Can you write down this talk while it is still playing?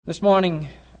This morning,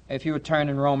 if you would turn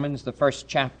in Romans, the first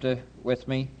chapter with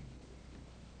me.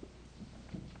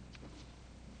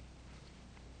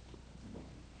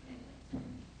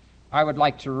 I would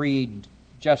like to read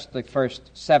just the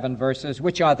first 7 verses,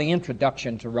 which are the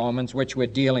introduction to Romans, which we're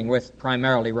dealing with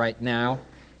primarily right now.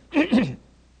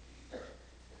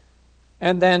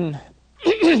 And then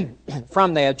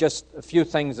from there, just a few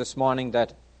things this morning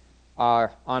that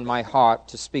are on my heart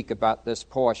to speak about this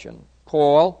portion.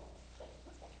 Paul,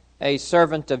 a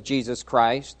servant of Jesus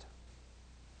Christ,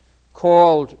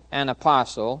 called an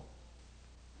apostle,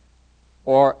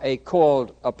 or a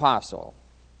called apostle.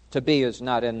 To be is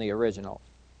not in the original.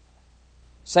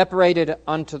 Separated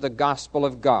unto the gospel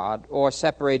of God, or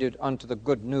separated unto the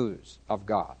good news of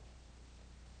God,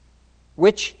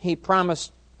 which he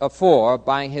promised afore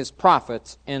by his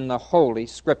prophets in the Holy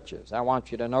Scriptures. I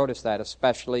want you to notice that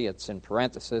especially. It's in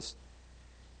parenthesis.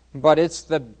 But it's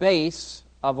the base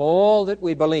of all that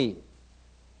we believe,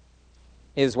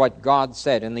 is what God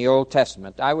said in the Old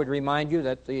Testament. I would remind you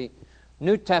that the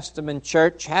New Testament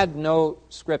church had no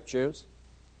Scriptures.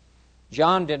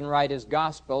 John didn't write his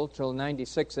gospel till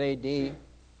 96 A.D.,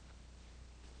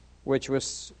 which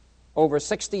was over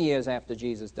 60 years after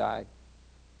Jesus died.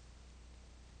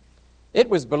 It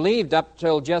was believed up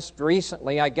till just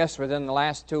recently, I guess within the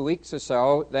last 2 weeks or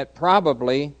so, that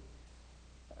probably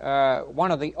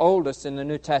one of the oldest in the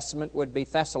New Testament would be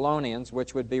Thessalonians,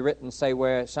 which would be written, say,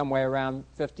 somewhere around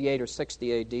 58 or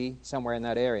 60 A.D., somewhere in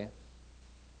that area.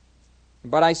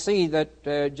 But I see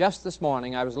that just this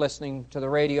morning, I was listening to the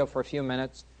radio for a few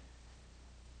minutes,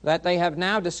 that they have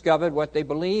now discovered what they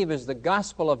believe is the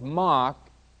Gospel of Mark,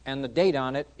 and the date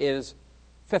on it is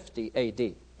 50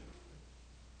 A.D.,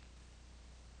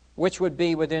 which would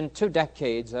be within 2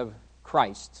 decades of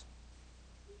Christ's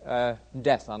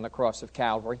death on the cross of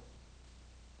Calvary.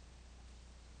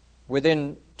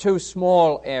 Within 2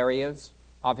 small areas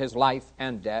of his life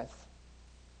and death.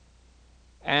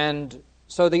 And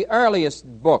so the earliest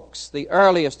books, the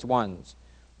earliest ones,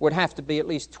 would have to be at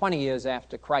least 20 years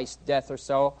after Christ's death or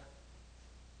so.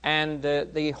 And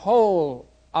the whole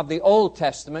of the Old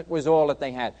Testament was all that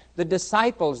they had. The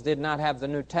disciples did not have the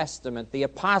New Testament. The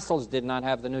apostles did not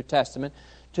have the New Testament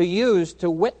to use to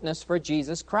witness for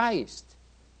Jesus Christ.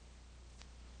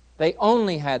 They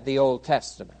only had the Old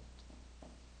Testament.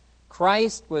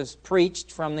 Christ was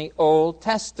preached from the Old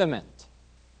Testament.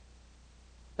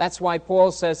 That's why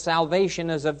Paul says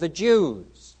salvation is of the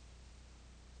Jews,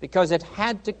 because it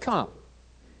had to come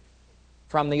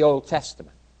from the Old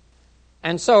Testament.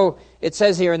 And so it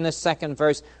says here in this second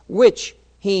verse, which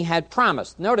he had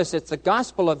promised. Notice it's the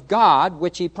gospel of God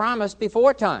which he promised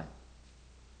before time.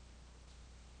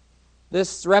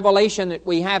 This revelation that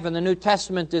we have in the New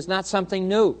Testament is not something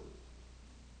new.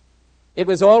 It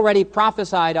was already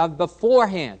prophesied of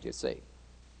beforehand, you see.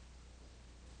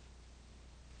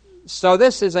 So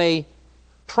this is a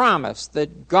promise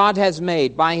that God has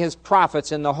made by his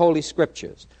prophets in the Holy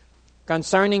Scriptures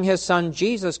concerning his Son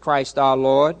Jesus Christ our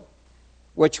Lord,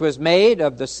 which was made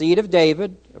of the seed of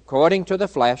David according to the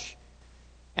flesh,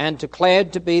 and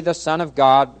declared to be the Son of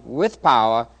God with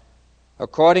power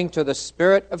according to the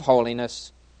Spirit of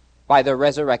holiness by the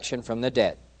resurrection from the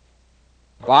dead,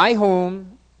 by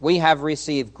whom we have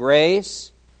received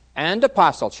grace and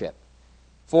apostleship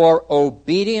for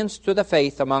obedience to the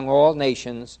faith among all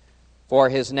nations for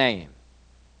his name,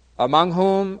 among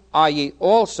whom are ye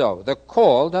also the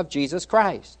called of Jesus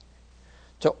Christ.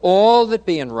 To all that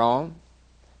be in Rome,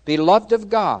 beloved of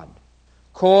God,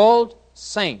 called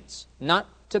saints, not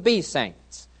to be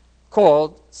saints,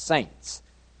 called saints.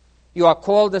 You are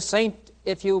called a saint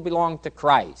if you belong to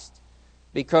Christ,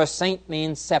 because saint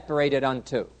means separated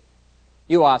unto.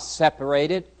 You are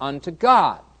separated unto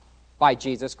God by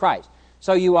Jesus Christ.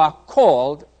 So you are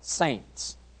called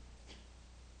saints.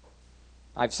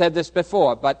 I've said this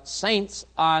before, but saints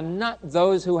are not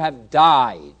those who have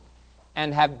died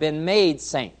and have been made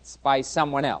saints by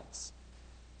someone else.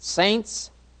 Saints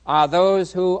are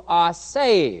those who are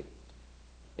saved.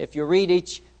 If you read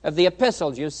each of the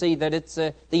epistles, you see that it's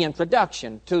the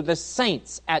introduction to the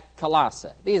saints at Colossae.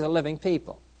 These are living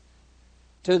people.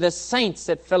 To the saints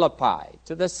at Philippi,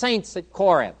 to the saints at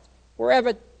Corinth,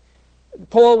 wherever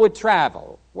Paul would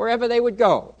travel, wherever they would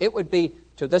go, it would be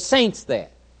to the saints there.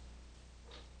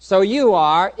 So you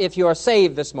are, if you are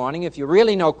saved this morning, if you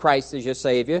really know Christ as your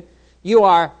Savior, you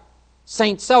are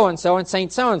Saint so-and-so and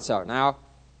Saint so-and-so. Now,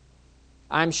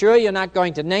 I'm sure you're not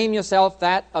going to name yourself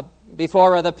that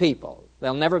before other people.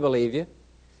 They'll never believe you.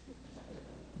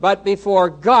 But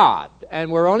before God,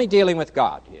 and we're only dealing with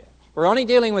God here. We're only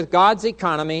dealing with God's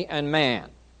economy and man.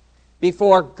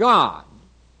 Before God,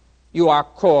 you are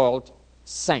called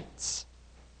saints.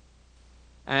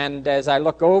 And as I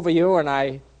look over you and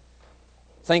I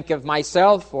think of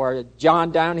myself or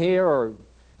John down here or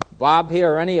Bob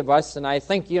here or any of us, and I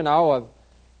think,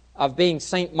 of being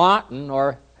St. Martin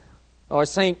or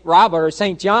St. Robert or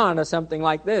St. John or something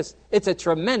like this, it's a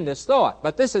tremendous thought.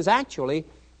 But this is actually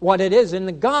what it is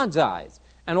in God's eyes.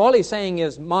 And all he's saying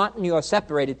is, Martin, you are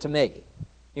separated to me.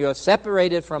 You are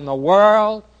separated from the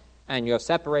world, and you're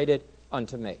separated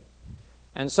unto me.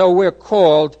 And so we're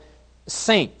called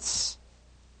saints.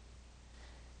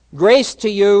 Grace to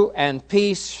you and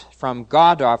peace from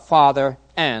God our Father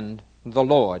and the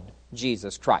Lord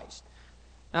Jesus Christ.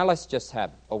 Now let's just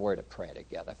have a word of prayer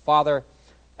together. Father,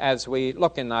 as we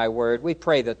look in thy word, we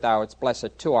pray that thou wouldst bless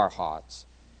it to our hearts.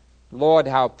 Lord,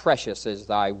 how precious is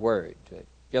thy word.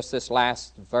 Just this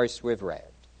last verse we've read.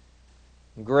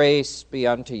 Grace be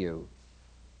unto you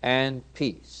and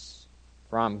peace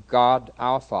from God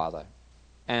our Father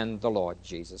and the Lord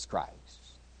Jesus Christ.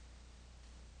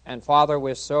 And Father,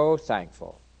 we're so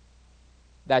thankful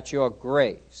that your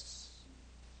grace,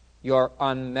 your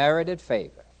unmerited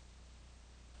favor,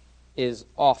 is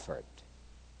offered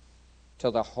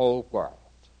to the whole world.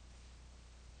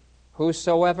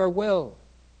 Whosoever will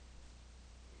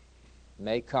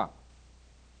may come.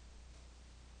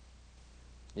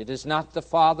 It is not the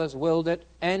Father's will that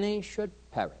any should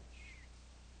perish,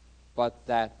 but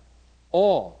that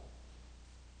all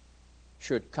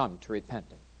should come to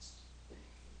repentance.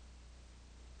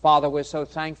 Father, we're so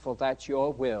thankful that's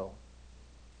your will.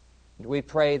 And we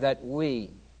pray that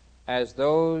we, as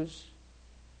those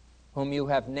whom you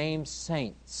have named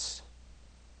saints,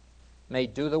 may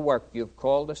do the work you've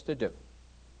called us to do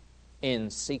in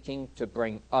seeking to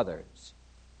bring others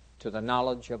to the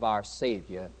knowledge of our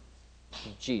Savior,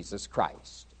 Jesus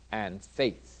Christ, and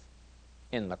faith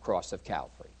in the cross of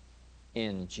Calvary.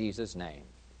 In Jesus' name,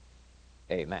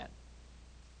 amen.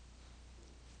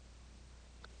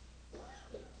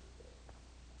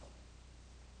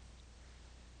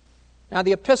 Now,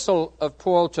 the epistle of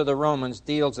Paul to the Romans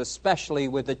deals especially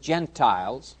with the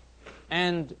Gentiles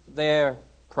and their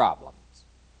problems.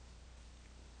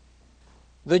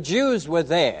 The Jews were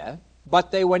there,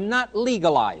 but they were not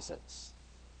legalizers.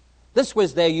 This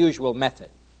was their usual method.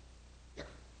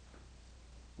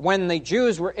 When the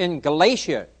Jews were in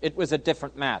Galatia, it was a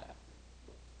different matter.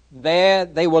 There,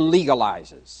 they were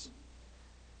legalizers.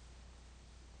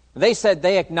 They said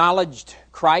they acknowledged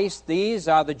Christ. These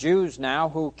are the Jews now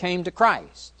who came to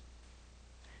Christ.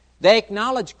 They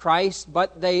acknowledged Christ,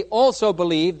 but they also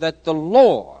believed that the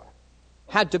law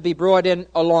had to be brought in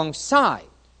alongside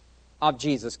of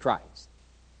Jesus Christ,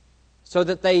 so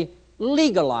that they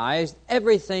legalized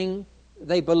everything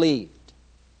they believed.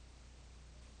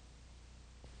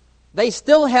 They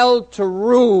still held to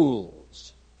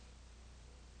rules.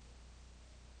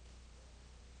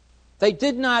 They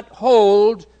did not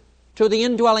hold to the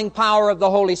indwelling power of the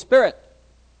Holy Spirit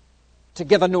to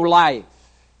give a new life,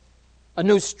 a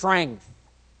new strength,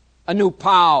 a new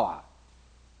power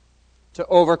to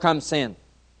overcome sin.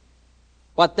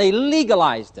 But they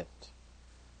legalized it.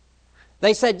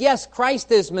 They said, yes,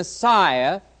 Christ is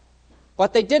Messiah,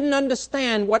 but they didn't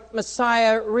understand what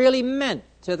Messiah really meant.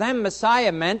 To them,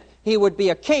 Messiah meant he would be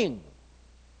a king,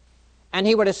 and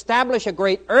he would establish a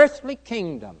great earthly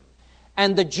kingdom,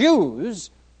 and the Jews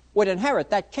would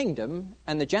inherit that kingdom,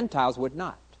 and the Gentiles would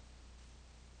not.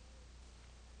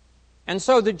 And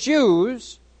so the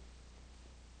Jews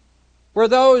were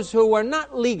those who were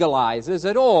not legalizers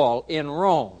at all in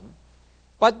Rome,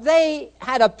 but they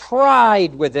had a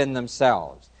pride within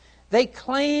themselves. They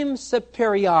claimed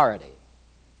superiority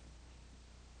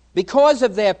because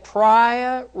of their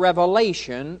prior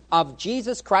revelation of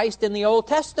Jesus Christ in the Old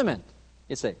Testament,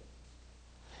 you see.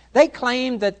 They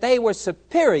claimed that they were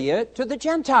superior to the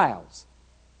Gentiles.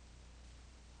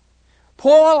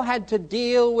 Paul had to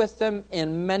deal with them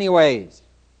in many ways.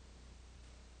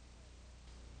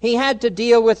 He had to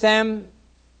deal with them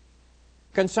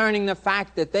concerning the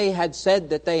fact that they had said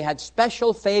that they had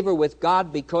special favor with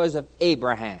God because of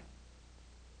Abraham.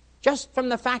 Just from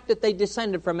the fact that they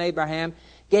descended from Abraham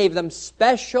gave them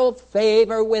special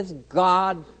favor with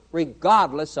God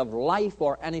regardless of life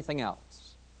or anything else.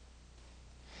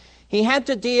 He had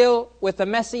to deal with the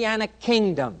Messianic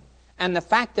kingdom and the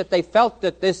fact that they felt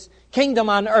that this kingdom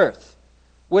on earth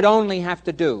would only have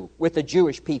to do with the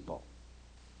Jewish people.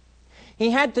 He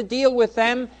had to deal with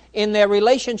them in their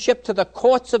relationship to the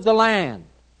courts of the land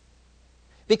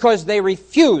because they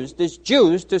refused as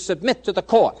Jews to submit to the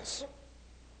courts.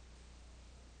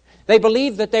 They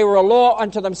believed that they were a law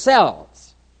unto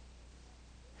themselves,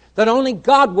 that only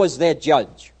God was their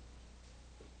judge.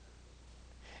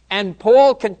 And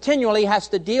Paul continually has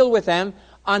to deal with them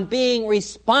on being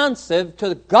responsive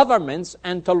to governments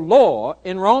and to law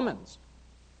in Romans.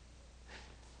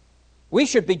 We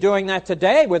should be doing that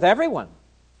today with everyone.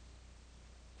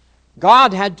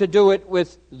 God had to do it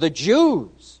with the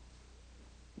Jews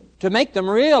to make them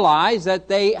realize that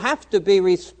they have to be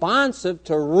responsive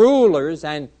to rulers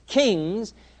and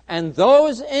kings and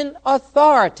those in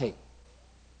authority.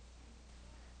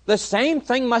 The same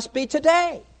thing must be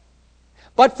today.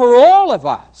 But for all of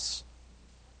us,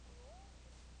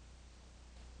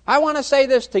 I want to say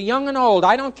this to young and old.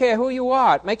 I don't care who you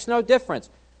are. It makes no difference.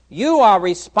 You are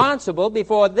responsible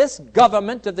before this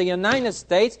government of the United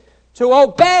States to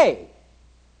obey.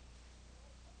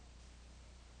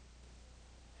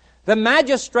 The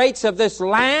magistrates of this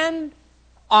land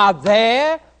are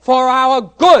there for our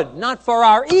good, not for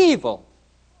our evil.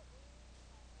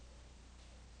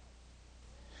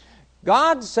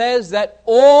 God says that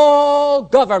all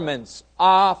governments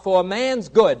are for man's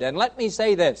good. And let me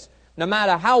say this, no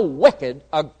matter how wicked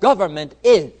a government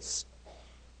is,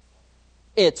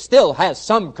 it still has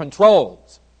some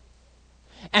controls.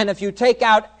 And if you take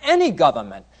out any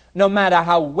government, no matter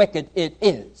how wicked it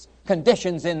is,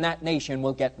 conditions in that nation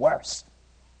will get worse.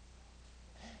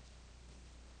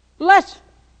 Let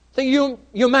the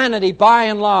humanity, by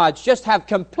and large, just have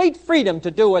complete freedom to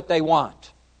do what they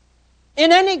want.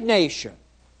 In any nation.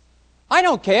 I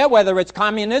don't care whether it's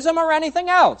communism or anything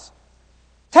else.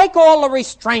 Take all the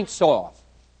restraints off.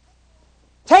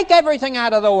 Take everything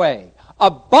out of the way.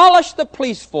 Abolish the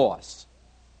police force.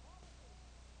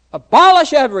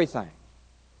 Abolish everything.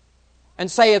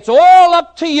 And say it's all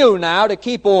up to you now to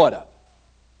keep order.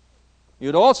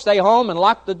 You'd all stay home and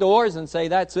lock the doors and say,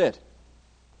 that's it.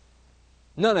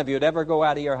 None of you'd ever go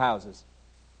out of your houses.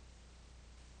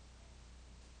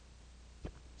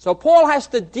 So Paul has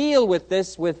to deal with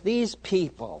this with these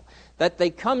people, that they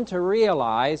come to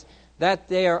realize that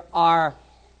there are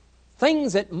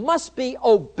things that must be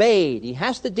obeyed. He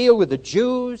has to deal with the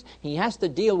Jews, he has to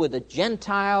deal with the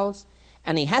Gentiles,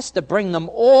 and he has to bring them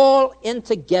all in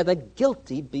together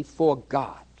guilty before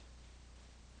God.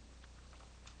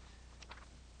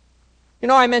 You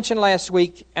know, I mentioned last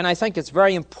week, and I think it's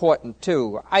very important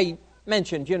too, I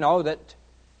mentioned, that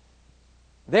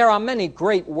there are many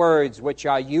great words which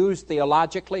are used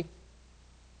theologically.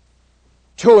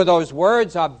 Two of those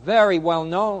words are very well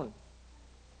known.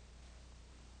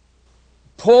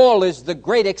 Paul is the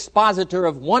great expositor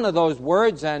of one of those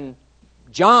words, and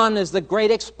John is the great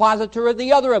expositor of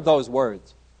the other of those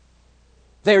words.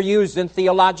 They're used in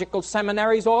theological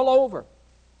seminaries all over.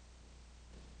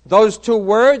 Those two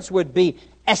words would be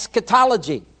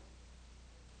eschatology,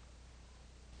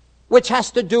 which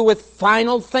has to do with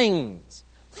final things,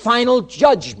 final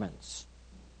judgments,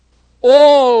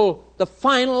 all the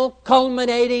final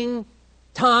culminating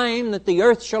time that the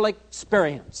earth shall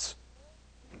experience.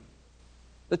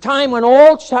 The time when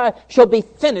all shall be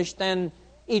finished, and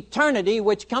eternity,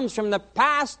 which comes from the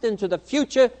past into the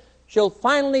future, shall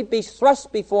finally be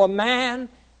thrust before man,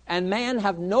 and man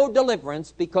have no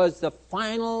deliverance because the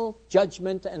final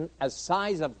judgment and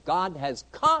assize of God has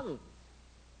come.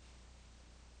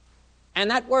 And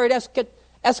that word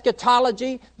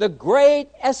eschatology, the great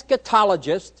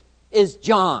eschatologist is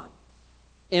John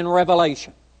in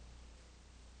Revelation.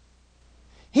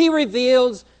 He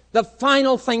reveals the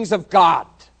final things of God,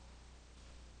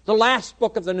 the last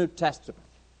book of the New Testament.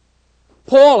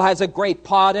 Paul has a great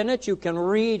part in it. You can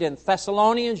read in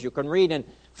Thessalonians, you can read in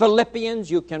Philippians,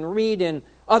 you can read in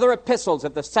other epistles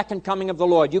of the second coming of the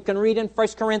Lord. You can read in 1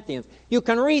 Corinthians. You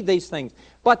can read these things.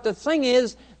 But the thing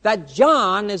is that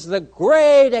John is the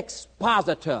great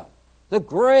expositor, the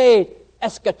great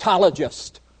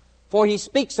eschatologist, for he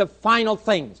speaks of final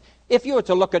things. If you were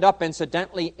to look it up,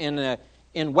 incidentally,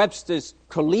 in Webster's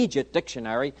Collegiate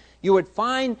Dictionary, you would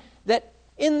find that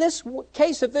in this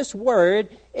case of this word,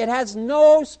 it has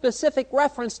no specific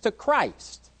reference to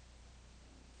Christ.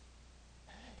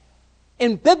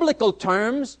 In biblical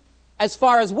terms, as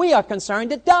far as we are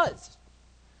concerned, it does.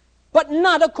 But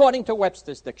not according to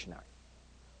Webster's dictionary.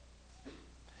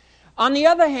 On the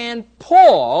other hand,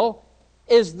 Paul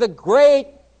is the great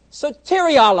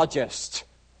soteriologist,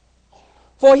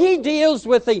 for he deals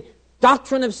with the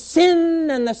doctrine of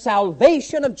sin and the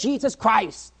salvation of Jesus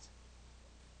Christ.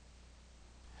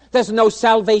 There's no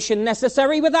salvation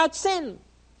necessary without sin.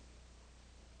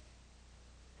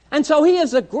 And so he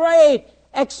is a great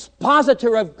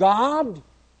expositor of God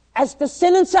as to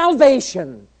sin and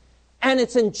salvation. And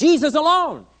it's in Jesus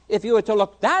alone. If you were to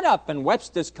look that up in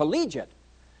Webster's Collegiate,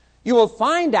 you will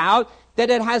find out that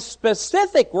it has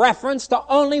specific reference to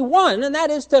only one, and that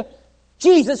is to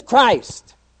Jesus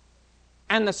Christ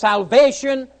and the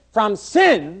salvation from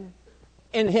sin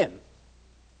in Him.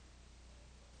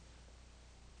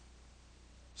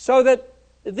 So that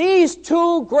these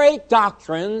two great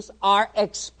doctrines are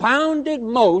expounded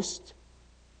most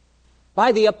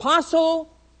by the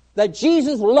apostle that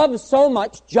Jesus loved so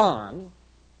much, John,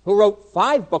 who wrote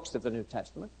 5 books of the New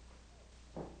Testament,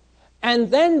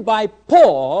 and then by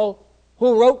Paul,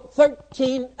 who wrote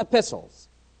 13 epistles.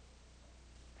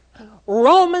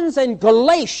 Romans and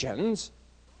Galatians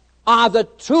are the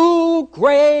two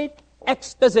great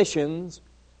expositions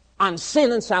on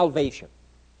sin and salvation.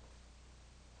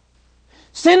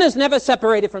 Sin is never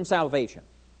separated from salvation.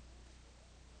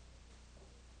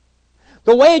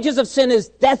 The wages of sin is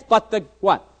death, but the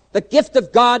what? The gift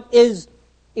of God is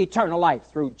eternal life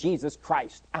through Jesus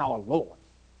Christ our Lord.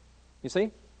 You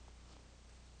see?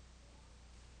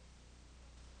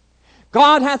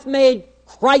 God hath made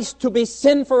Christ to be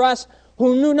sin for us,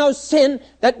 who knew no sin,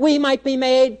 that we might be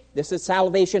made, this is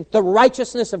salvation, the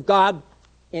righteousness of God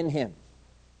in him.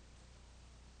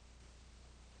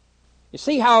 You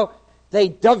see how they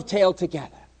dovetail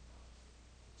together?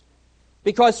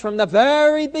 Because from the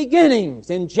very beginnings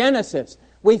in Genesis,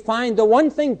 we find the one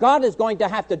thing God is going to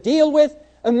have to deal with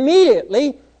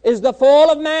immediately is the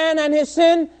fall of man and his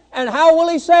sin, and how will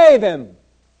he save him?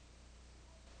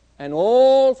 And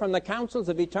all from the councils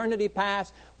of eternity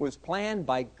past was planned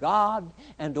by God,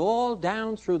 and all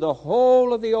down through the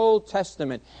whole of the Old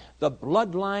Testament, the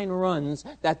bloodline runs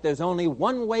that there's only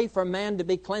one way for man to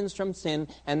be cleansed from sin,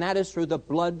 and that is through the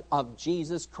blood of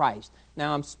Jesus Christ.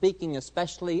 Now I'm speaking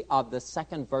especially of the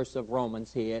 2nd verse of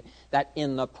Romans here, that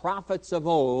in the prophets of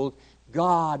old,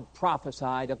 God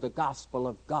prophesied of the gospel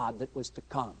of God that was to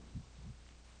come.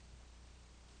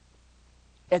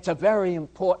 It's a very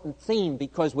important theme,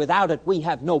 because without it we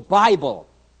have no Bible.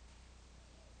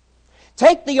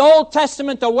 Take the Old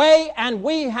Testament away and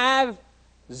we have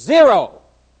zero.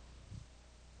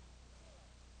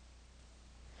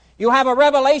 You have a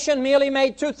revelation merely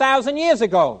made 2,000 years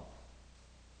ago.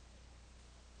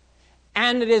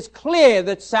 And it is clear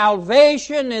that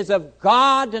salvation is of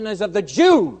God and is of the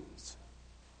Jews.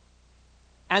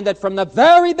 And that from the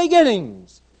very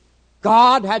beginnings,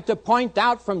 God had to point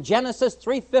out from Genesis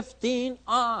 3:15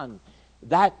 on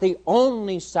that the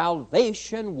only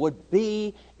salvation would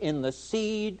be in the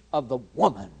seed of the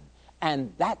woman.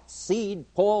 And that seed,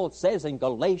 Paul says in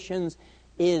Galatians,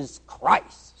 is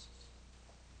Christ.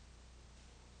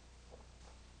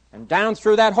 And down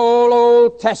through that whole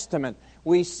Old Testament,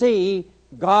 we see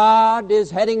God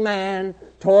is heading man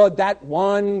toward that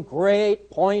one great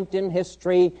point in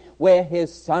history where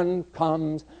his Son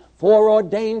comes,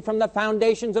 foreordained from the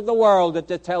foundations of the world, that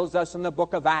it tells us in the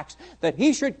book of Acts, that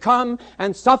he should come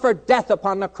and suffer death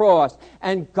upon the cross.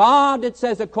 And God, it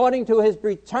says, according to his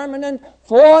determinate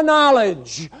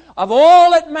foreknowledge of all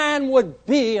that man would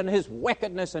be in his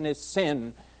wickedness and his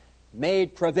sin,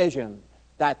 made provision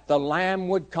that the Lamb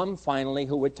would come finally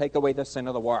who would take away the sin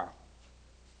of the world.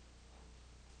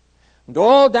 And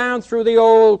all down through the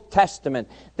Old Testament,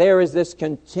 there is this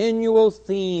continual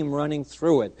theme running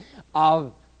through it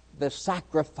of the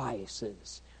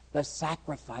sacrifices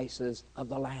of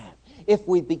the Lamb. If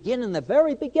we begin in the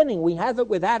very beginning, we have it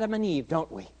with Adam and Eve,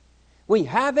 don't we? We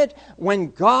have it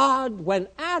when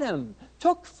Adam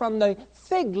took from the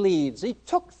fig leaves, he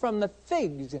took from the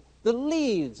figs the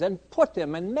leaves and put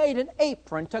them and made an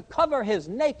apron to cover his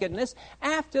nakedness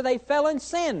after they fell in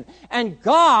sin. And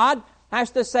God has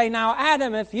to say, now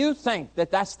Adam, if you think that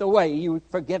that's the way you've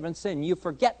forgiven sin, you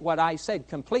forget what I said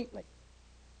completely.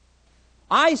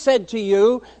 I said to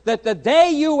you that the day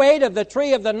you ate of the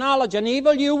tree of the knowledge and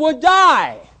evil, you would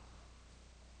die.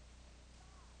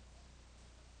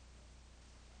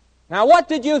 Now, what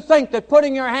did you think that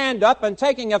putting your hand up and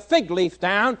taking a fig leaf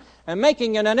down and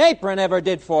making it an apron ever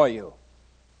did for you?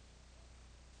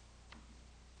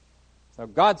 So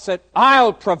God said,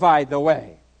 I'll provide the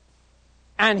way.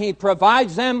 And he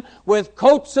provides them with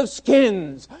coats of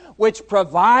skins, which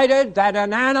provided that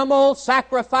an animal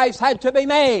sacrifice had to be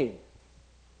made.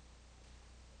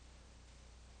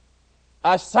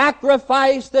 A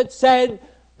sacrifice that said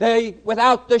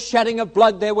without the shedding of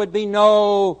blood there would be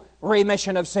no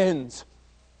remission of sins.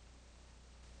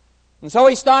 And so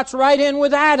he starts right in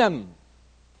with Adam.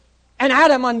 And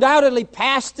Adam undoubtedly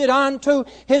passed it on to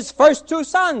his first 2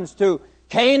 sons, to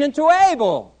Cain and to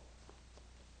Abel.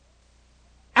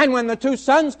 And when the 2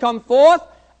 sons come forth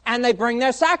and they bring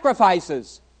their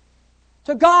sacrifices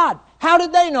to God, how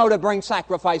did they know to bring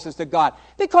sacrifices to God?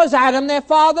 Because Adam, their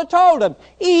father, told them.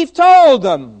 Eve told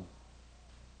them.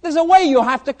 There's a way you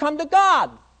have to come to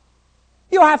God.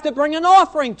 You have to bring an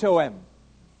offering to him.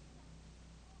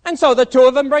 And so the 2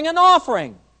 of them bring an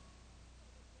offering.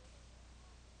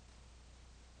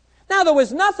 Now, there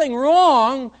was nothing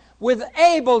wrong with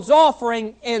Abel's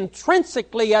offering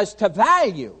intrinsically as to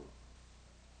value.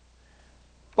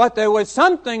 But there was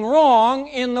something wrong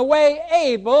in the way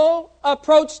Abel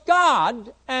approached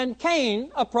God and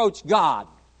Cain approached God.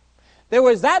 There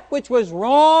was that which was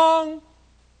wrong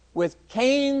with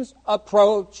Cain's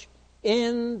approach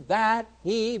in that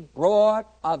he brought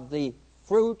of the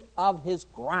fruit of his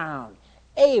ground.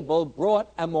 Abel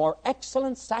brought a more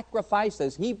excellent sacrifice,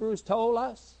 as Hebrews told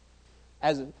us,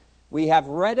 as we have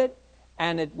read it,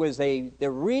 and it was the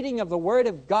reading of the Word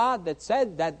of God that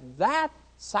said that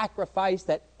sacrifice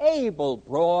that Abel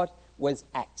brought was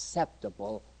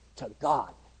acceptable to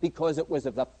God, because it was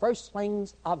of the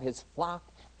firstlings of his flock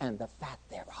and the fat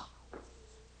thereof.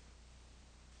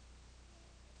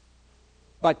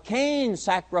 But Cain's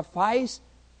sacrifice,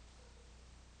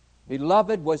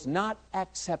 beloved, was not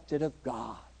accepted of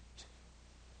God.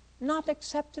 Not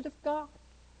accepted of God.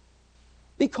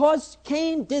 Because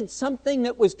Cain did something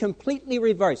that was completely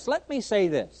reversed. Let me say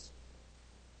this.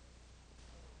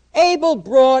 Abel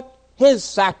brought his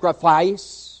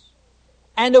sacrifice,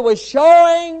 and it was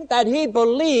showing that he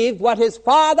believed what his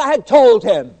father had told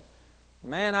him.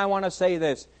 Man, I want to say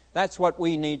this. That's what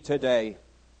we need today.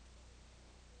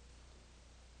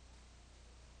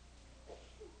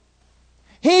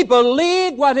 He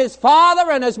believed what his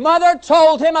father and his mother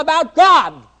told him about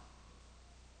God.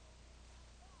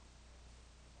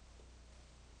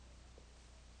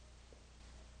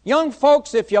 Young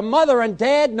folks, if your mother and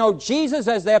dad know Jesus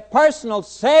as their personal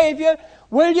Savior,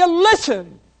 will you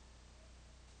listen?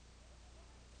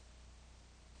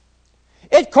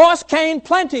 It cost Cain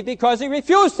plenty because he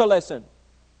refused to listen.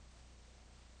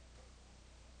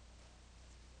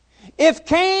 If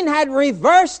Cain had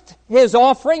reversed his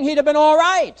offering, he'd have been all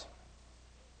right.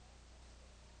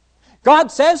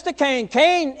 God says to Cain,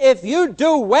 Cain, if you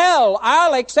do well,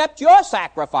 I'll accept your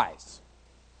sacrifice.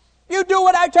 You do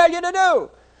what I tell you to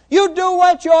do. You do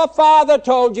what your father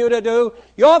told you to do.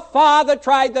 Your father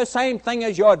tried the same thing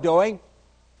as you're doing.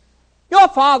 Your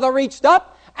father reached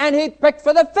up and he picked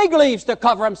for the fig leaves to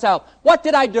cover himself. What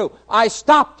did I do? I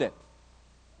stopped it.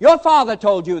 Your father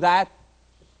told you that.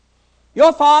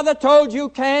 Your father told you,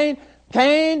 Cain,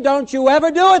 don't you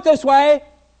ever do it this way.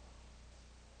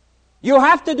 You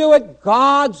have to do it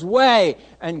God's way.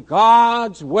 And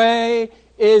God's way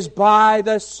is by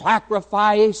the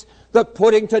sacrifice, the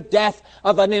putting to death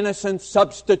of an innocent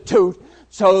substitute,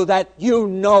 so that you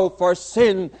know for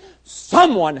sin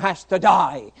someone has to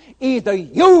die. Either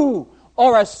you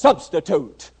or a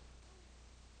substitute.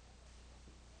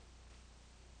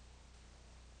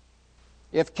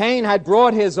 If Cain had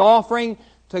brought his offering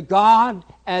to God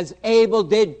as Abel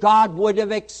did, God would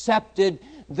have accepted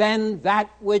then that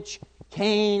which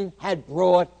Cain had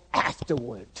brought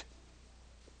afterward.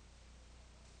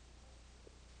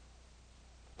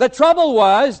 The trouble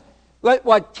was,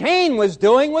 what Cain was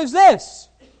doing was this.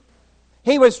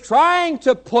 He was trying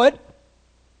to put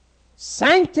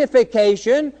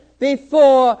sanctification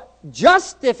before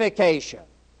justification.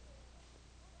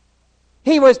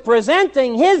 He was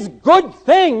presenting his good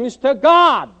things to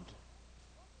God.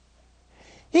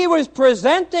 He was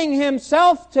presenting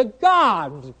himself to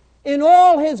God in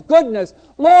all his goodness.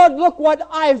 Lord, look what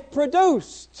I've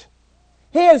produced.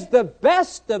 Here's the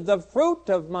best of the fruit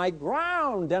of my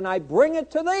ground, and I bring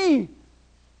it to thee.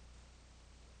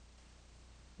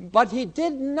 But he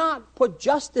did not put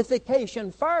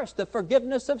justification first, the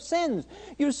forgiveness of sins.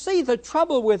 You see, the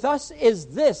trouble with us is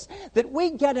this, that we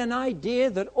get an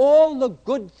idea that all the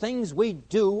good things we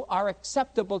do are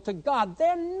acceptable to God.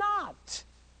 They're not.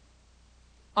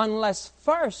 Unless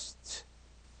first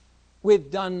we've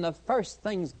done the first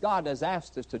things God has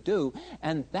asked us to do,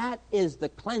 and that is the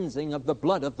cleansing of the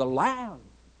blood of the Lamb.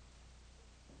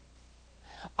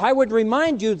 I would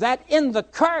remind you that in the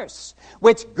curse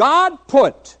which God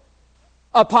put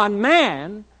upon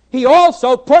man, He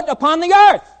also put upon the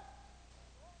earth.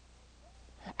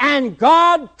 And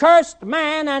God cursed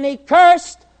man, and He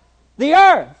cursed the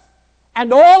earth.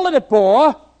 And all that it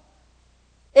bore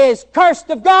is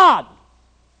cursed of God.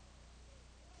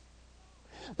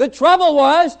 The trouble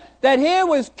was that here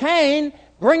was Cain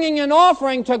bringing an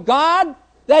offering to God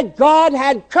that God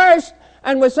had cursed,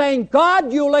 and was saying,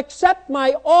 God, you'll accept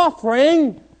my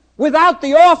offering without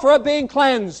the offerer being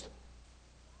cleansed.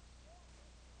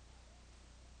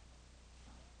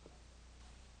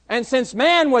 And since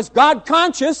man was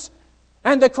God-conscious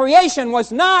and the creation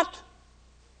was not,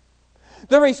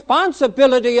 the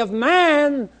responsibility of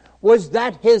man was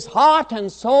that his heart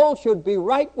and soul should be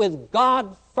right with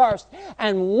God first.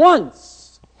 And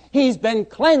once he's been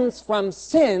cleansed from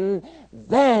sin,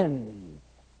 then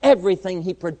Everything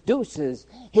he produces,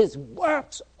 his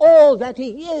works, all that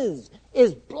he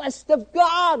is blessed of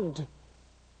God.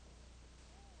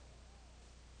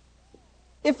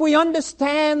 If we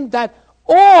understand that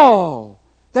all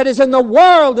that is in the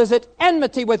world is at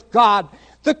enmity with God,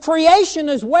 the creation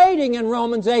is waiting in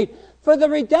Romans 8 for the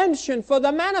redemption, for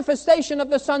the manifestation of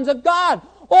the sons of God.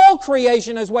 All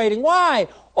creation is waiting. Why?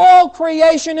 All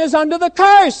creation is under the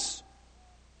curse.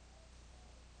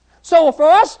 So for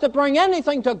us to bring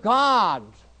anything to God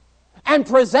and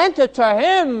present it to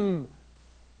Him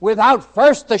without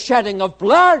first the shedding of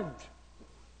blood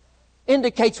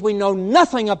indicates we know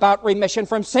nothing about remission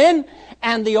from sin,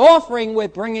 and the offering we're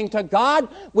bringing to God,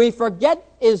 we forget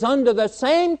is under the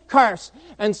same curse.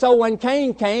 And so when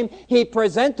Cain came, he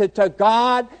presented to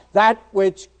God that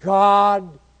which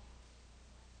God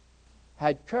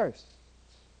had cursed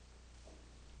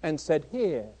and said,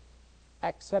 "Here,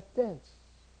 accept this."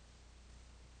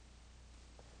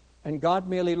 And God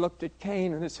merely looked at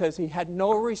Cain, and it says he had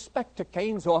no respect to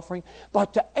Cain's offering,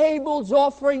 but to Abel's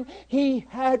offering he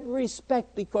had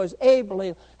respect, because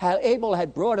Abel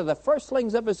had brought of the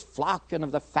firstlings of his flock and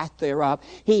of the fat thereof.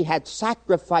 He had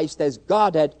sacrificed as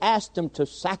God had asked him to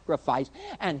sacrifice,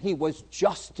 and he was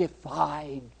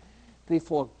justified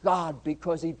before God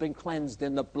because he'd been cleansed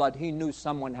in the blood. He knew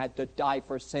someone had to die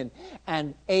for sin.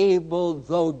 And Abel,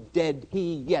 though dead,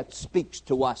 he yet speaks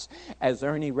to us. As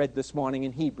Ernie read this morning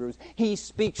in Hebrews, he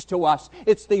speaks to us.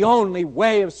 It's the only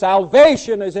way of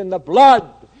salvation is in the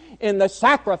blood, in the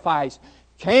sacrifice.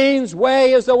 Cain's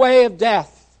way is the way of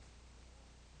death.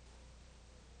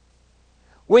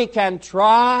 We can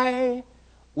try,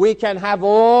 we can have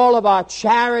all of our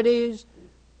charities,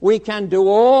 we can do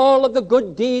all of the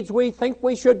good deeds we think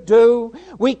we should do.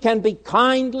 We can be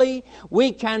kindly.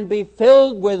 We can be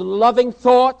filled with loving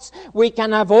thoughts. We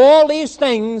can have all these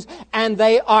things, and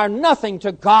they are nothing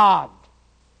to God.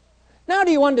 Now,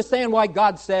 do you understand why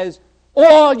God says,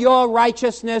 all your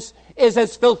righteousness is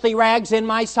as filthy rags in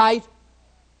my sight?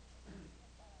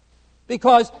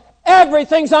 Because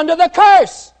everything's under the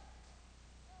curse.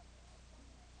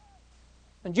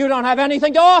 And you don't have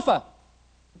anything to offer.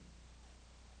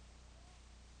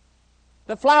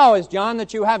 The flowers, John,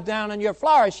 that you have down in your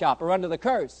flower shop are under the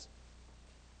curse.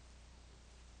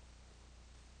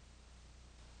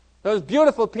 Those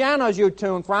beautiful pianos you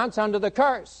tune, Franz, under the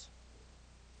curse.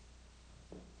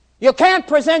 You can't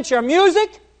present your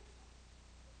music.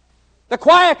 The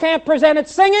choir can't present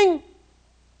its singing.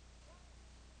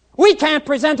 We can't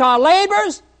present our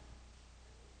labors.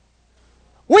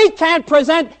 We can't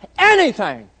present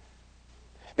anything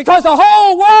because the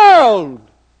whole world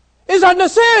is under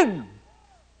sin.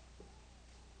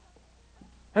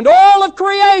 And all of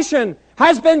creation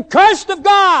has been cursed of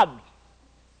God.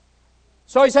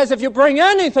 So he says, if you bring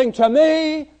anything to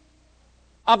me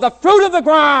of the fruit of the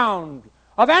ground,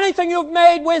 of anything you've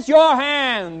made with your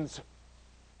hands,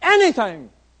 anything,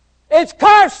 it's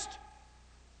cursed.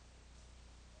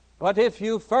 But if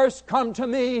you first come to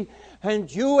me and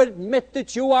you admit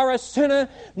that you are a sinner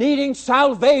needing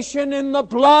salvation in the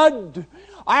blood,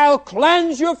 I'll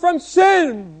cleanse you from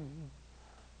sin.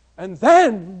 And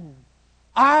then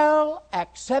I'll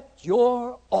accept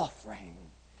your offering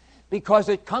because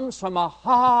it comes from a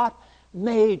heart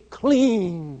made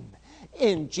clean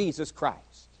in Jesus Christ.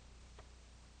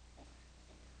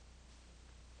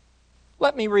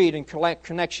 Let me read in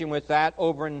connection with that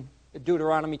over in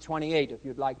Deuteronomy 28, if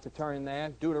you'd like to turn there.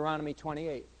 Deuteronomy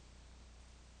 28.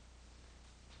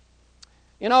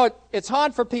 You know, it's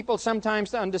hard for people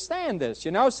sometimes to understand this.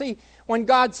 You know, see, when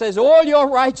God says, all your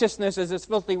righteousness is as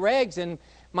filthy rags in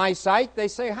my sight, they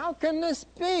say, how can this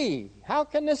be? How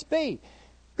can this be?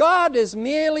 God is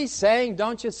merely saying,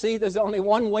 don't you see, there's only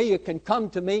one way you can come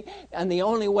to me, and the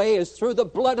only way is through the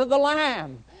blood of the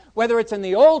Lamb, whether it's in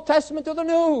the Old Testament or the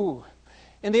New.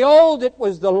 In the Old, it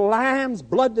was the Lamb's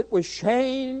blood that was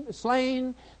slain,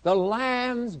 the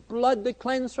Lamb's blood that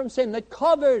cleansed from sin, that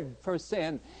covered for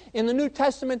sin. In the New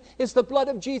Testament, it's the blood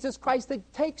of Jesus Christ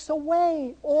that takes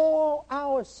away all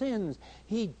our sins.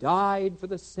 He died for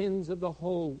the sins of the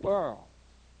whole world.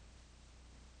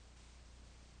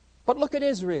 But look at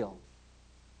Israel.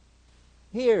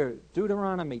 Here,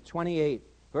 Deuteronomy 28,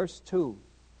 verse 2.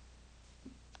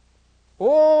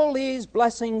 All these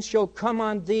blessings shall come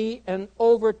on thee and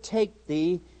overtake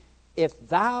thee if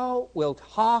thou wilt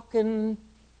hearken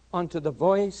unto the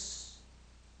voice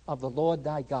of the Lord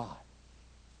thy God.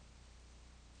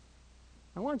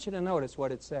 I want you to notice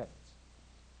what it says.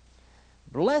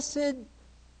 Blessed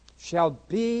shall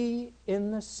be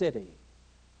in the city.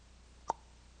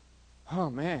 Oh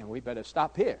man, we better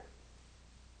stop here.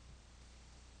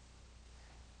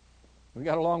 We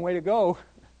got a long way to go.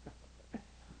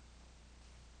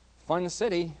 Fun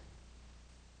city.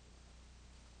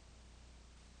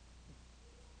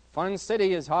 Fun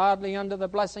city is hardly under the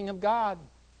blessing of God.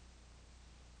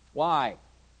 Why?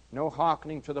 No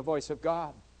hearkening to the voice of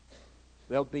God.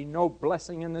 There'll be no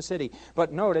blessing in the city.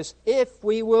 But notice, if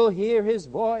we will hear His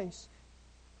voice,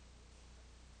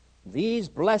 these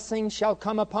blessings shall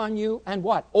come upon you and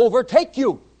what? Overtake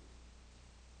you.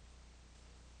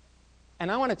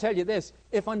 And I want to tell you this,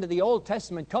 if under the Old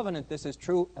Testament covenant this is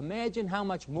true, imagine how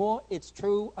much more it's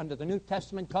true under the New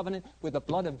Testament covenant with the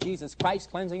blood of Jesus Christ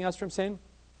cleansing us from sin.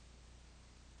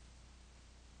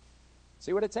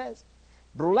 See what it says?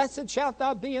 Blessed shalt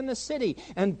thou be in the city,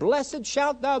 and blessed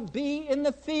shalt thou be in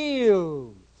the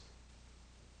field.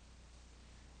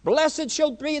 Blessed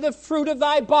shall be the fruit of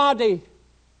thy body.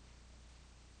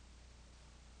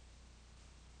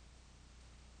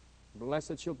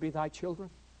 Blessed shall be thy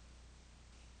children.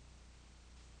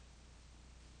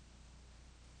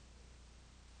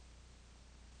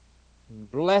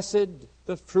 Blessed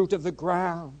the fruit of the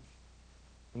ground,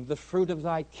 and the fruit of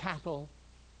thy cattle,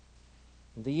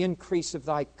 and the increase of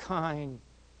thy kine,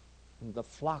 and the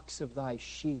flocks of thy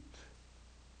sheep.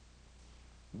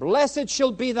 Blessed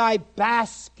shall be thy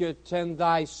basket and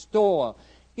thy store.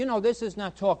 You know, this is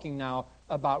not talking now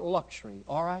about luxury,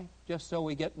 all right? Just so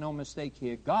we get no mistake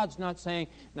here. God's not saying,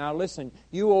 now listen,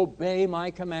 you obey my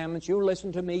commandments, you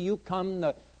listen to me, you come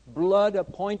the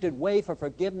blood-appointed way for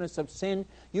forgiveness of sin.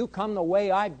 You come the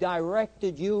way I've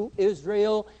directed you,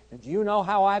 Israel. And you know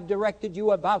how I've directed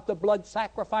you about the blood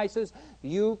sacrifices?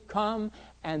 You come,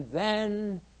 and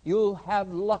then you'll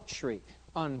have luxury.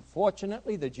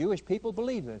 Unfortunately, the Jewish people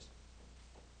believe this.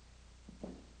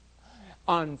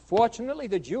 Unfortunately,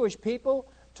 the Jewish people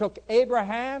took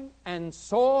Abraham and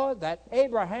saw that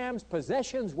Abraham's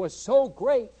possessions were so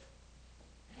great,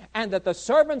 and that the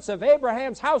servants of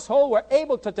Abraham's household were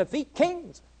able to defeat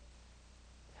kings.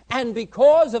 And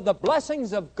because of the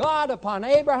blessings of God upon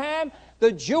Abraham,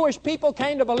 the Jewish people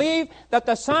came to believe that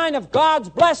the sign of God's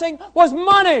blessing was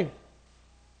money,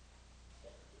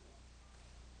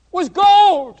 was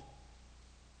gold,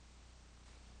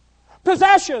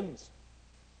 possessions.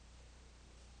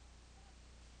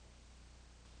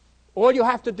 All you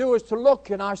have to do is to look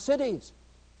in our cities.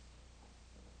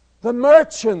 The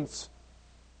merchants.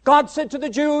 God said to the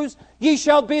Jews, ye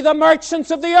shall be the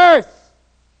merchants of the earth.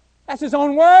 That's His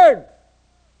own word.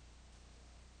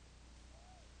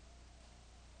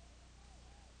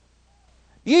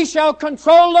 Ye shall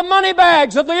control the money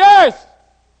bags of the earth.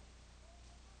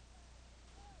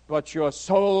 But your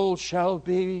soul shall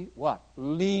be what?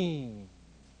 Lean.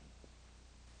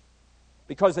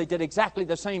 Because they did exactly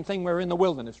the same thing when we were in the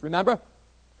wilderness, remember?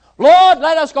 Lord,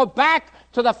 let us go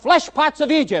back to the flesh pots of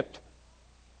Egypt.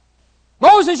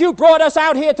 Moses, you brought us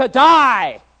out here to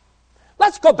die.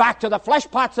 Let's go back to the flesh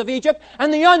pots of Egypt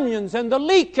and the onions and the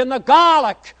leek and the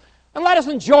garlic, and let us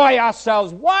enjoy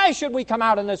ourselves. Why should we come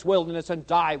out in this wilderness and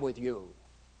die with you?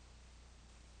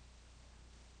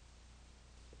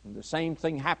 And the same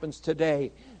thing happens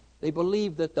today. They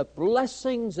believe that the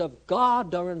blessings of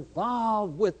God are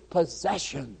involved with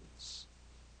possessions.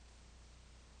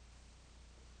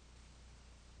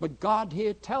 But God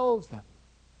here tells them,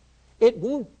 it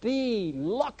won't be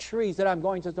luxuries that I'm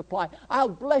going to supply. I'll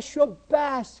bless your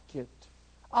basket.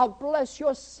 I'll bless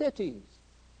your cities.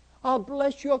 I'll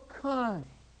bless your kind.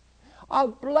 I'll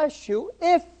bless you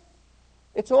if,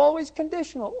 it's always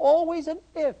conditional, always an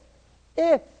if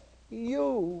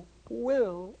you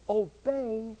will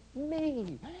obey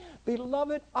me.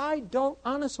 Beloved, I don't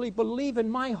honestly believe in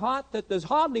my heart that there's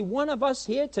hardly one of us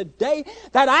here today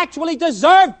that actually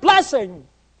deserve blessing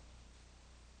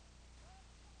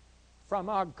from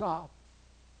our God.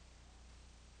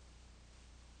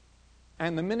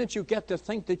 And the minute you get to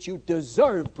think that you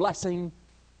deserve blessing,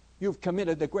 you've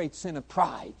committed the great sin of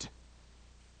pride.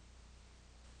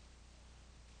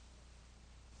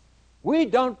 We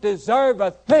don't deserve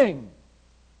a thing.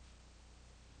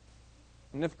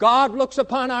 And if God looks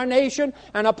upon our nation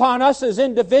and upon us as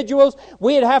individuals,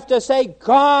 we'd have to say,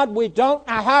 God, we don't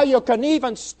know how you can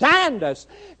even stand us.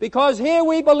 Because here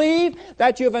we believe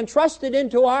that you've entrusted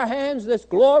into our hands this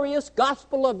glorious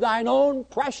gospel of thine own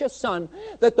precious Son,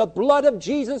 that the blood of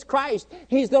Jesus Christ,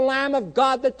 He's the Lamb of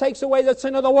God that takes away the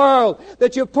sin of the world,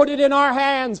 that you put it in our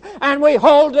hands, and we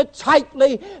hold it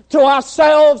tightly to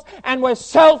ourselves, and we're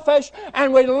selfish,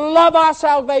 and we love our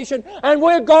salvation, and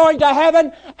we're going to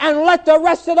heaven, and let the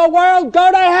rest of the world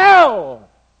go to hell.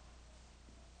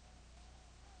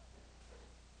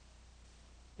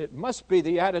 It must be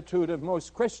the attitude of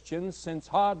most Christians, since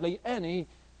hardly any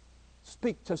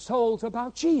speak to souls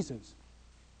about Jesus.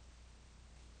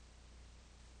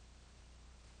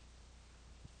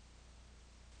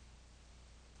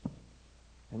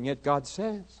 And yet God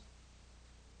says,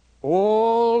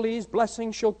 all these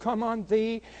blessings shall come on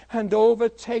thee and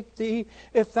overtake thee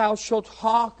if thou shalt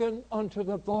hearken unto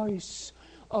the voice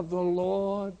of the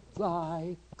Lord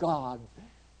thy God.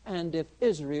 And if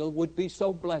Israel would be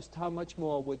so blessed, how much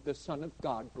more would the Son of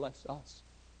God bless us?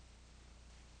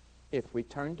 If we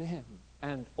turned to Him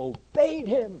and obeyed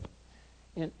Him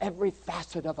in every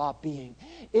facet of our being.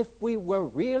 If we were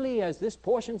really, as this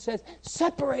portion says,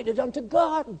 separated unto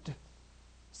God.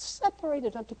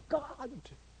 Separated unto God.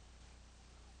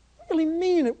 Really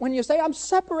mean it when you say, I'm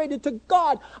separated to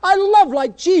God. I love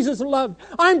like Jesus loved.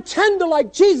 I'm tender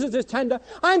like Jesus is tender.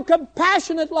 I'm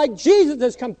compassionate like Jesus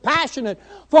is compassionate.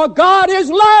 For God is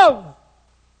love.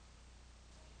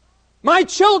 My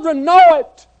children know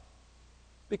it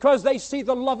because they see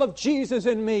the love of Jesus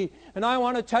in me. And I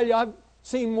want to tell you, I've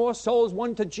seen more souls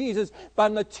won to Jesus by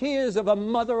the tears of a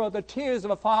mother or the tears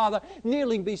of a father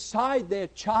kneeling beside their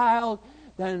child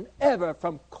than ever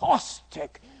from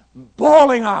caustic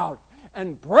bawling out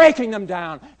and breaking them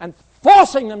down and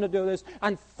forcing them to do this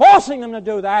and forcing them to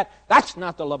do that. That's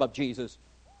not the love of Jesus.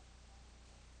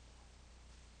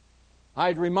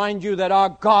 I'd remind you that our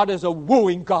God is a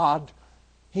wooing God.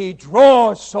 He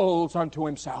draws souls unto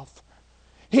Himself.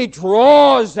 He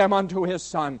draws them unto His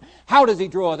Son. How does He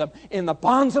draw them? In the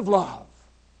bonds of love.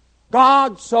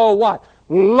 God so what?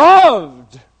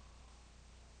 Loved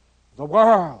the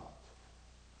world,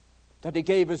 that He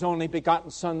gave His only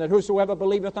begotten Son, that whosoever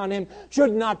believeth on Him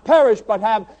should not perish, but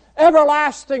have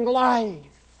everlasting life.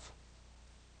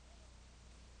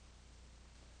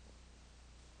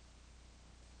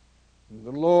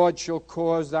 The Lord shall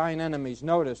cause thine enemies.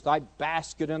 Notice, thy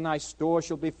basket and thy store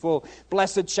shall be full.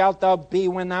 Blessed shalt thou be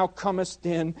when thou comest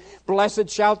in. Blessed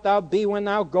shalt thou be when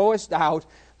thou goest out.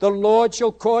 The Lord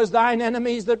shall cause thine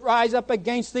enemies that rise up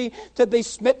against thee to be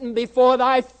smitten before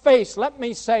thy face. Let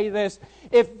me say this.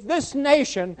 If this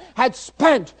nation had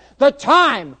spent the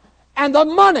time and the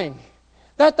money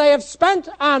that they have spent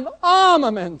on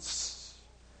armaments,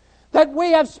 that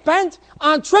we have spent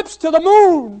on trips to the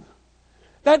moon,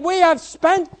 that we have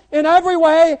spent in every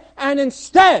way, and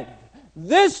instead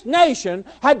this nation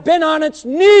had been on its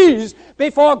knees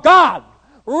before God,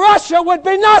 Russia would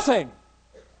be nothing.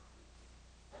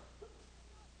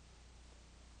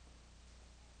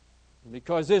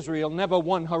 Because Israel never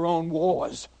won her own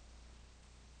wars.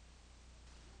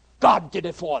 God did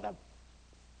it for them.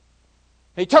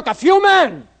 He took a few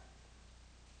men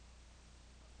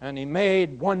and He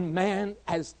made one man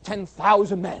as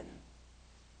 10,000 men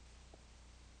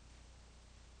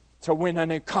to win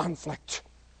any conflict.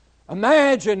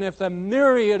 Imagine if the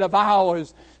myriad of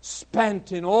hours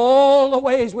spent in all the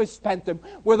ways we spent them,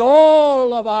 with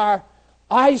all of our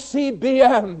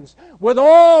ICBMs, with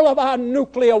all of our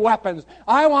nuclear weapons.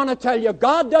 I want to tell you,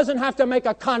 God doesn't have to make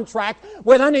a contract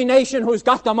with any nation who's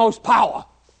got the most power.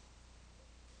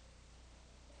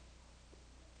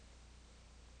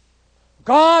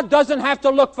 God doesn't have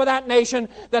to look for that nation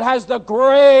that has the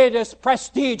greatest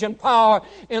prestige and power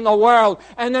in the world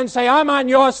and then say, I'm on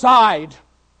your side.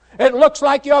 It looks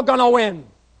like you're going to win.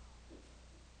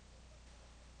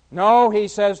 No, He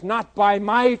says, not by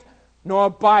might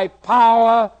nor by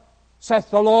power,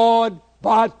 saith the Lord,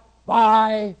 but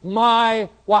by my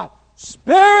what?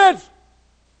 Spirit.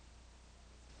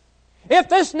 If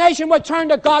this nation would turn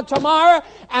to God tomorrow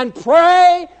and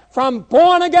pray from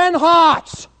born-again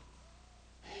hearts,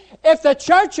 if the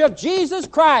Church of Jesus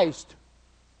Christ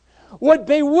would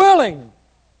be willing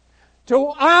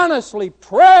to honestly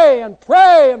pray and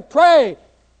pray and pray,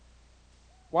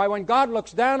 why, when God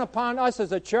looks down upon us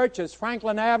as a church, as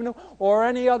Franklin Avenue or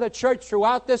any other church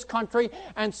throughout this country,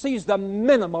 and sees the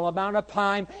minimal amount of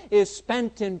time is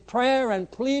spent in prayer and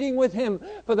pleading with Him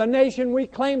for the nation we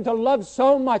claim to love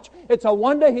so much, it's a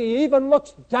wonder He even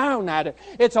looks down at it.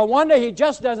 It's a wonder He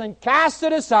just doesn't cast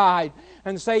it aside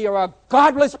and say, you're a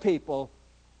godless people.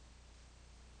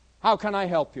 How can I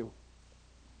help you?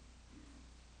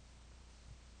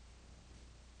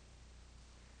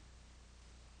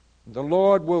 The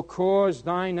Lord will cause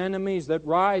thine enemies that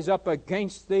rise up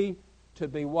against thee to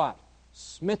be what?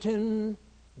 Smitten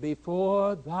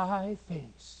before thy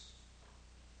face.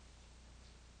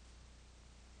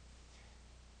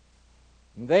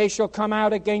 And they shall come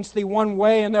out against thee one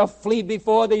way, and they'll flee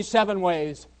before thee 7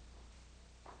 ways.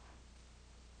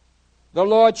 The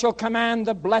Lord shall command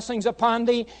the blessings upon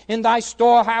thee in thy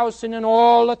storehouse and in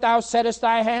all that thou settest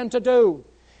thy hand to do.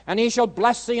 And He shall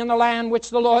bless thee in the land which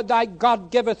the Lord thy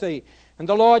God giveth thee. And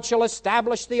the Lord shall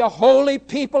establish thee a holy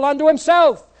people unto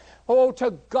Himself. Oh,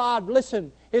 to God,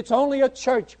 listen, it's only a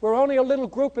church. We're only a little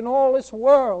group in all this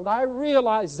world. I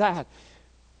realize that.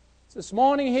 This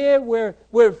morning here,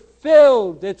 we're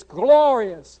filled, it's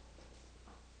glorious.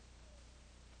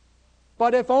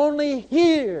 But if only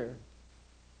here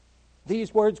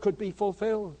these words could be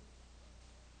fulfilled.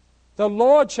 The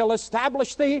Lord shall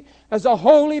establish thee as a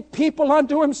holy people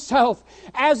unto himself,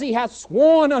 as he hath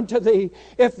sworn unto thee.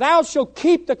 If thou shalt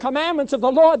keep the commandments of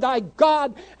the Lord thy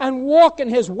God, and walk in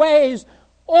his ways,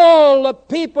 all the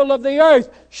people of the earth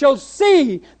shall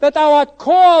see that thou art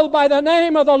called by the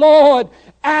name of the Lord,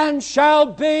 and shall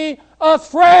be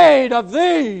afraid of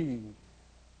thee.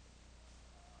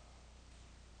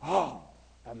 Oh,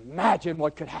 imagine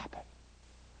what could happen.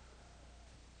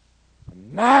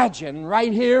 Imagine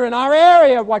right here in our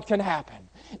area what can happen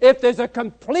if there's a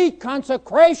complete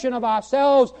consecration of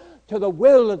ourselves to the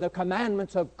will of the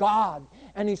commandments of God.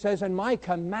 And he says, and my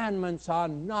commandments are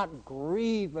not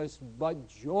grievous but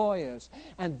joyous.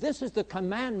 And this is the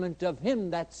commandment of him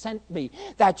that sent me,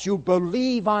 that you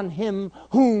believe on him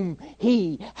whom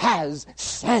he has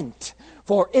sent.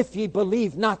 For if ye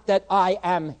believe not that I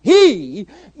am he,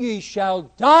 ye shall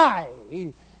die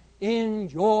in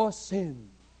your sins.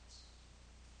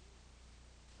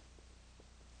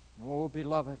 Oh,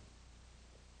 beloved,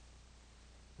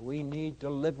 we need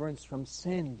deliverance from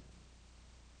sin.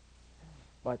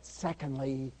 But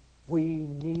secondly, we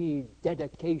need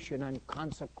dedication and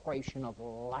consecration of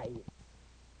life.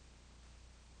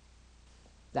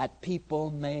 That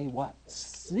people may what?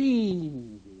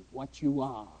 See what you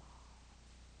are.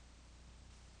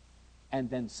 And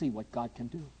then see what God can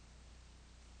do.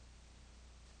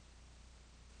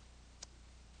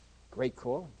 Great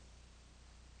call.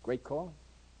 Great call.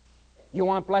 You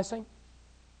want blessing?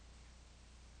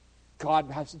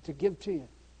 God has it to give to you.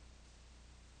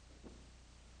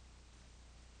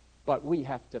 But we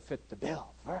have to fit the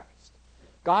bill first.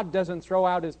 God doesn't throw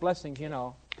out his blessings,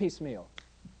 piecemeal.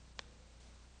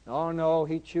 Oh no,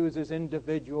 he chooses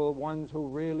individual ones who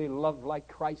really love like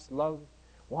Christ loved,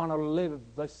 want to live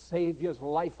the Savior's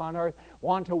life on earth,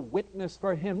 want to witness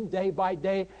for him day by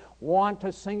day, want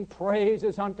to sing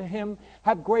praises unto him,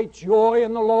 have great joy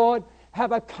in the Lord,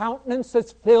 have a countenance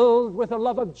that's filled with the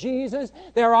love of Jesus,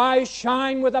 their eyes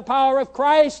shine with the power of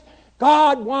Christ.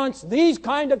 God wants these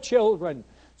kind of children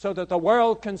so that the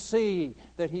world can see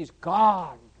that he's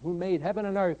God who made heaven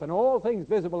and earth and all things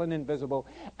visible and invisible.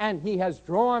 And he has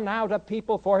drawn out a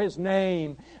people for his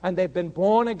name, and they've been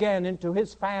born again into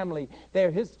his family. They're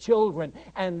his children,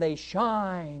 and they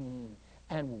shine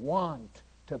and want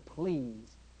to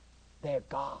please their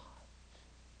God.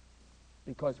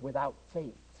 Because without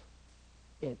faith,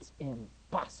 it's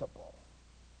impossible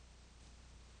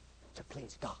to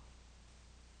please God.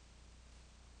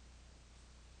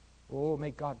 Oh,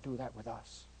 may God do that with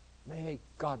us. May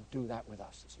God do that with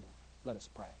us this morning. Let us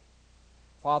pray.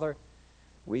 Father,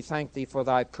 we thank thee for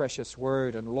thy precious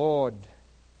word. And Lord,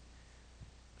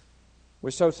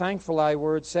 we're so thankful thy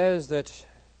word says that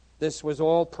this was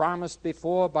all promised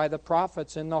before by the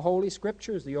prophets in the Holy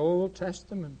Scriptures, the Old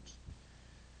Testament.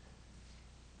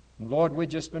 Lord, we've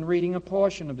just been reading a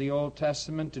portion of the Old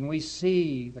Testament, and we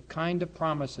see the kind of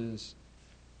promises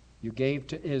you gave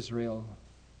to Israel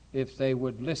if they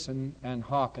would listen and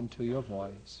hearken to your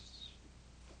voice.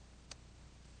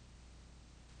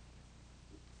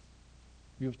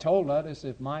 You've told us,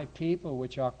 if my people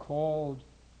which are called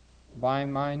by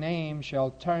my name shall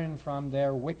turn from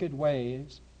their wicked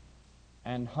ways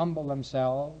and humble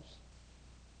themselves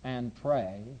and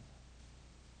pray,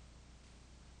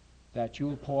 that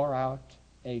you'll pour out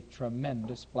a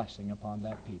tremendous blessing upon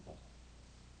that people.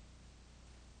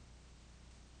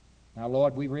 Now,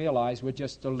 Lord, we realize we're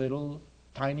just a little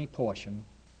tiny portion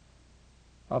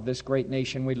of this great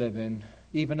nation we live in,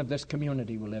 even of this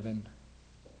community we live in.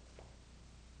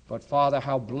 But, Father,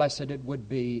 how blessed it would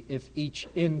be if each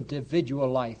individual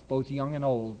life, both young and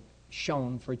old,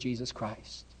 shone for Jesus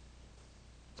Christ.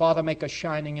 Father, make us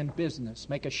shining in business,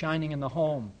 make us shining in the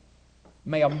home.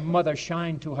 May a mother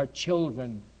shine to her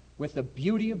children with the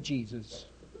beauty of Jesus,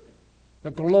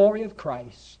 the glory of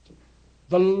Christ,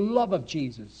 the love of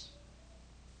Jesus.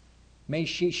 May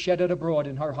she shed it abroad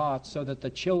in her heart so that the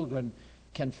children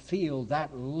can feel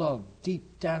that love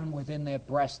deep down within their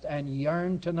breast and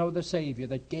yearn to know the Savior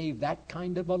that gave that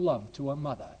kind of a love to a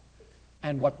mother.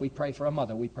 And what we pray for a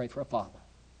mother, we pray for a father.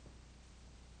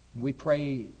 We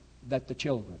pray that the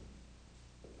children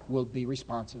will be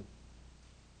responsive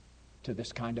to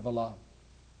this kind of a love.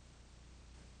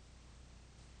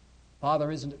 Father,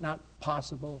 isn't it not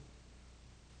possible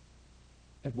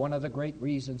that one of the great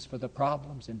reasons for the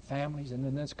problems in families and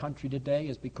in this country today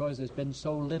is because there's been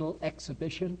so little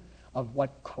exhibition of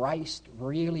what Christ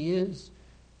really is?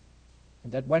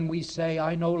 And that when we say,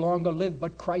 I no longer live,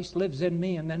 but Christ lives in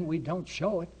me, and then we don't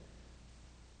show it.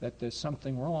 that there's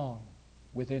something wrong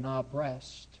within our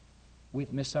breast.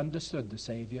 We've misunderstood the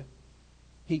Savior.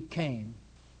 He came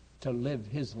to live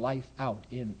his life out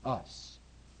in us.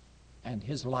 And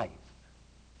his life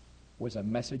was a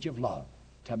message of love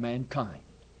to mankind,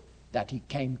 that he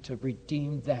came to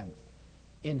redeem them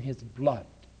in his blood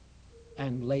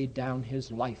and laid down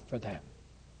his life for them.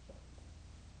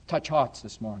 Touch hearts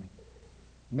this morning.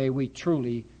 May we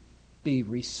truly be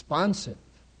responsive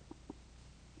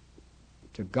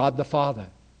to God the Father,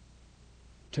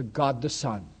 to God the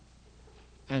Son,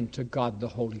 and to God the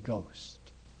Holy Ghost.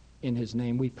 In his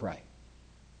name we pray.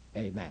 Amen.